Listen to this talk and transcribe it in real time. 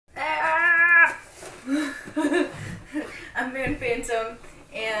VanFantom,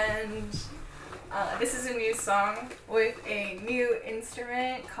 and this is a new song with a new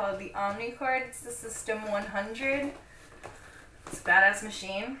instrument called the Omnichord. It's the System 100. It's a badass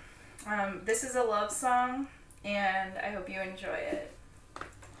machine. This is a love song, and I hope you enjoy it.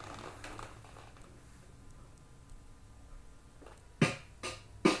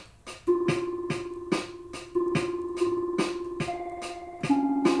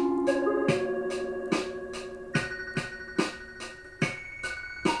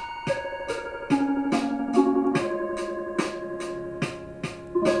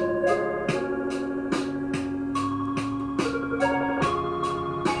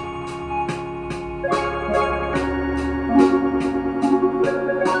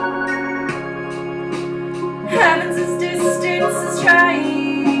 Heaven's as distance is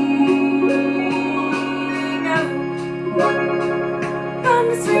trying.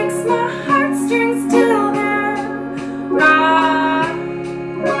 Fondness breaks my heartstrings till they're raw.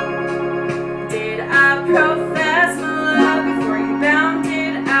 Did I profess my love before you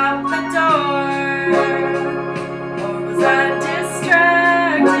bounded out the door? Or was I distracted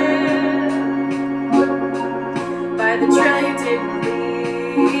by the trail you didn't leave?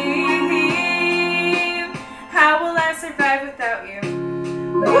 How will I survive without you?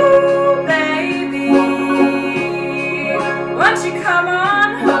 Ooh, baby, won't you come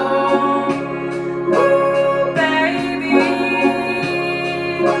on home? Ooh, baby,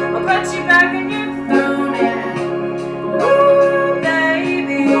 I'll put you back in your throne. And ooh,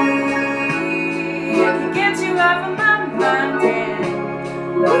 baby, I can get you off of my mind. And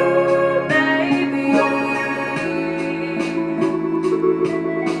ooh, baby,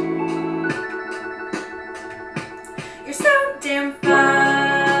 you're so damn fine.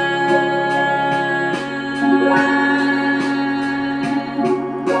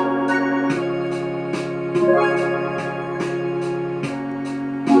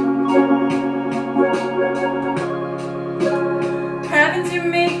 Heavens, you're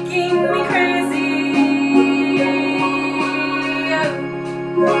making me crazy.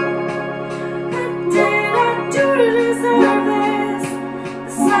 What did I do to deserve this?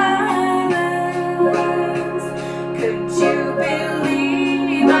 The silence. Could you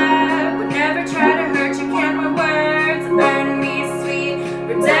believe I would never try to hurt you? Can my words earn me sweet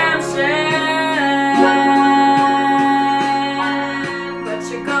redemption? But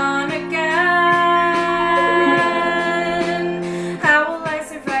you're gone again. How will I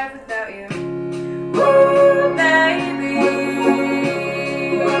survive without you? Ooh, baby,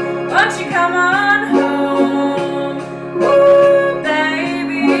 won't you come on?